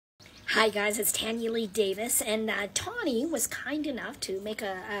Hi guys, it's Tanya Lee Davis, and Tawny was kind enough to make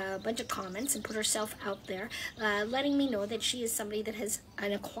a bunch of comments and put herself out there, letting me know that she is somebody that has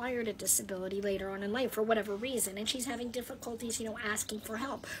acquired a disability later on in life for whatever reason, and she's having difficulties, asking for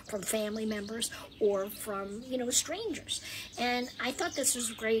help from family members or from, strangers. And I thought this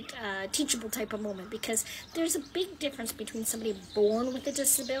was a great teachable type of moment because there's a big difference between somebody born with a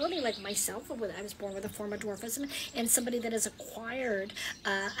disability, like myself, I was born with a form of dwarfism, and somebody that has acquired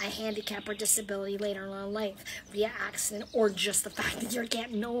a handicap or disability later on in life via accident or just the fact that you're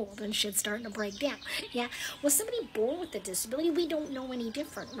getting old and shit's starting to break down. Yeah, well, somebody born with a disability, we don't know any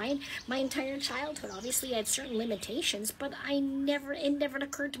different, right? My entire childhood, obviously, I had certain limitations, but it never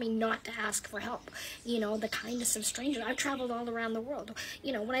occurred to me not to ask for help. The kindness of strangers. I've traveled all around the world.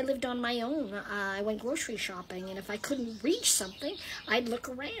 When I lived on my own, I went grocery shopping, and if I couldn't reach something, I'd look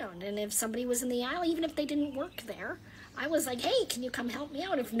around, and if somebody was in the aisle, even if they didn't work there, I was like, hey, can you come help me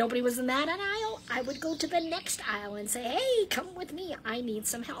out? If nobody was in that aisle, I would go to the next aisle and say, hey, come with me. I need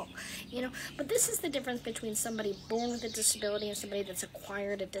some help. But this is the difference between somebody born with a disability and somebody that's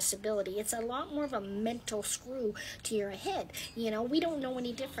acquired a disability. It's a lot more of a mental screw to your head. We don't know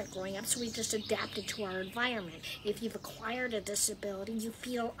any different growing up, so we just adapted to our environment. If you've acquired a disability, you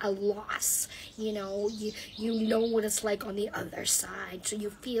feel a loss. You know what it's like on the other side, so you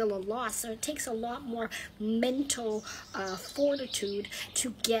feel a loss. So it takes a lot more mental fortitude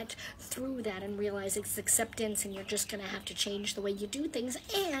to get through that and realize it's acceptance, and you're just going to have to change the way you do things,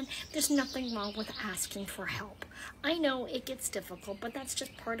 and there's nothing wrong with asking for help. I know it gets difficult, but that's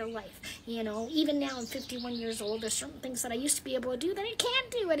just part of life. Even now I'm 51 years old, there's certain things that I used to be able to do that I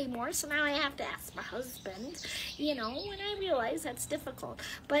can't do anymore, so now I have to ask my husband, and I realize that's difficult.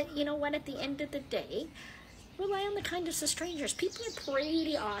 But you know what, at the end of the day, rely on the kindness of strangers. People are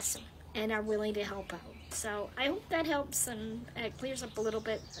pretty awesome and are willing to help out. So I hope that helps and it clears up a little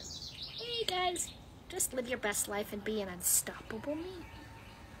bit. Hey guys, just live your best life and be an unstoppable me.